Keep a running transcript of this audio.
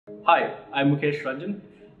Hi, I'm Mukesh Ranjan.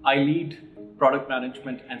 I lead product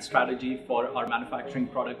management and strategy for our manufacturing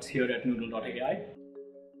products here at Noodle.ai.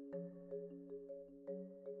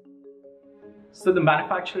 So the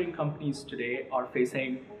manufacturing companies today are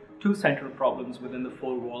facing two central problems within the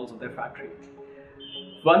four walls of their factory.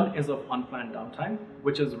 One is of unplanned downtime,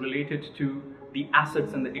 which is related to the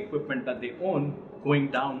assets and the equipment that they own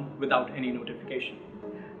going down without any notification.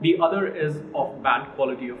 The other is of bad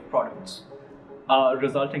quality of products,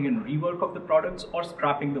 resulting in rework of the products or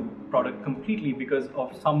scrapping the product completely because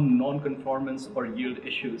of some non-conformance or yield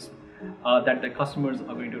issues that the customers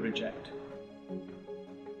are going to reject.